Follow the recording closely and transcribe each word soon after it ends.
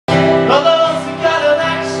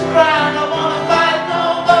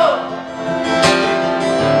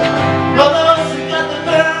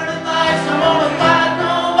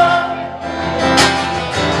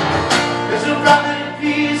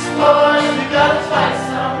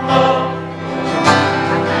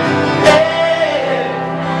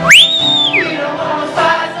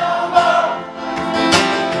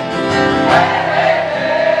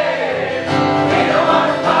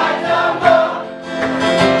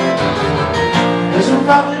There's a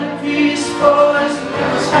robin and peace, boys, and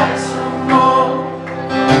let's have some more.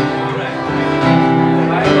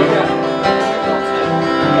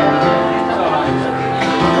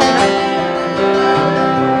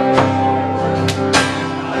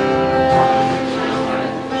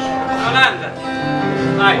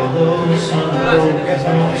 Although some broken,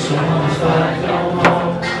 someone's fight no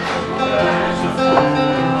more.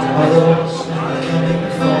 Although some coming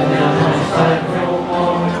from the fight no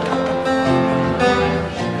more.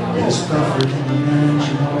 There's comfort in the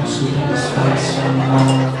mansion, also let's fight some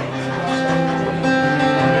more.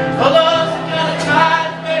 Although some got a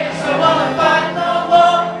tired face, I wanna fight no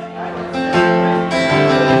more.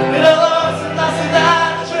 With a loss and loss and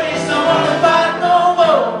that trace, I wanna fight no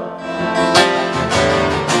more.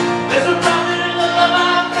 There's a problem in the love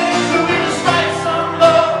I think, so we just fight some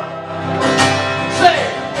more. Say,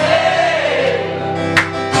 hey,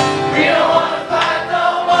 we don't wanna fight no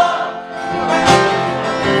more.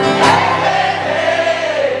 Hey,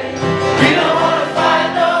 we don't wanna fight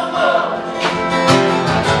no more.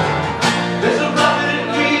 There's a problem in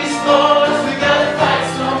peace, boys, we gotta fight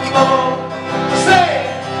some more. Say,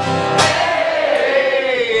 hey,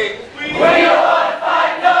 we don't wanna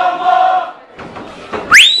fight no more.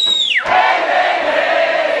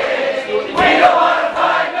 We don't wanna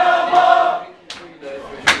fight no more.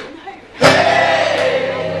 Hey,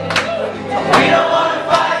 we don't wanna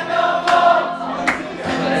fight no more.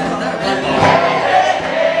 Hey,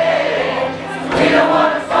 we don't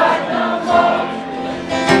wanna fight no more.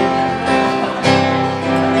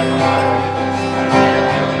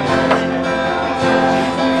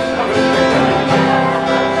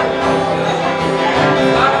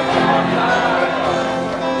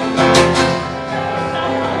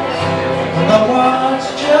 And I want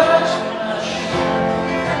to judge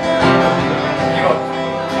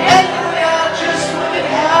anyway, I just look at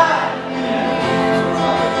how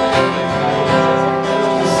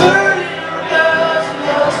 30 girls and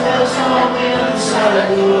hotels on the other side of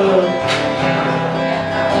the world.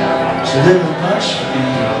 It's a little much for me.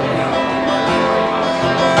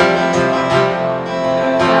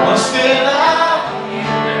 I'm still out with you.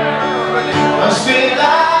 I'm still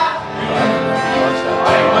out.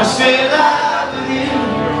 I'm still out with you.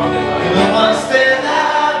 I'm still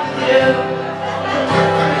out with you.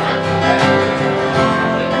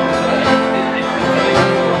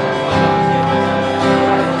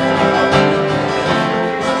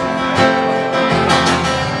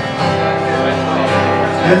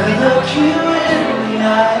 Let me look you in the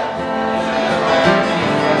eye,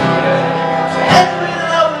 and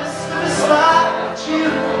we'll always smile at you.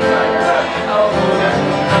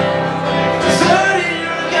 30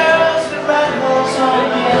 girls with red holes on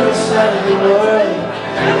the other side of the world.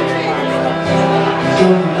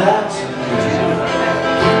 Don't lie to me.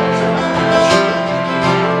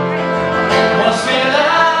 I'm still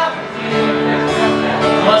out with you.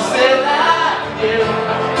 I'm still out with you.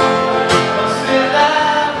 I'm still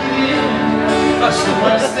out with you. I'm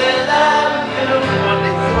still out with you.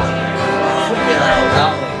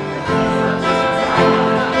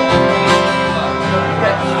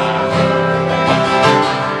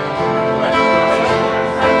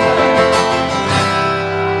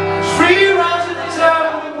 Free runs in the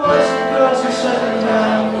town with boys and girls who settle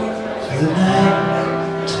down for the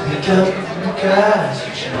night to pick up the guys who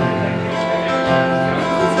change.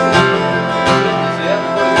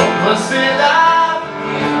 I'm still out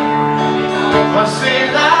with you. I'm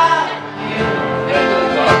still out with you.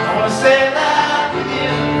 I'm still out with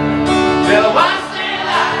you. Well, I'm still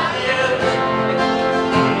out with you.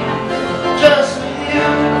 Just with you.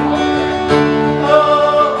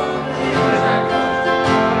 Oh, with you.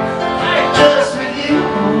 Just with you.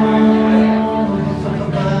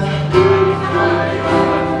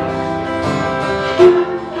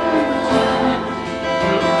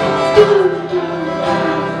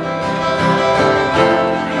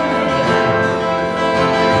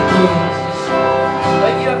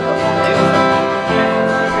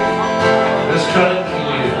 Let's try it for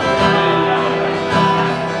you.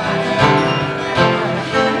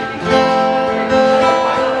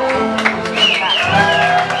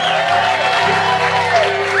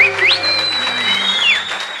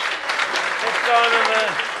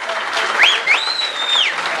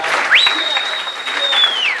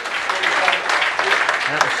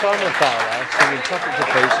 Simon Fowler singing Trumpet to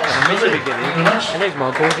Peace and a the beginning, and there's my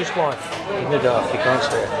gorgeous wife in the dark, you can't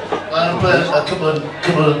see her. I'll play a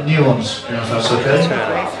couple of new ones, if that's okay.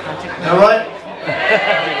 Alright?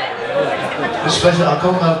 Especially, I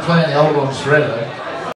can't remember playing the old ones forever.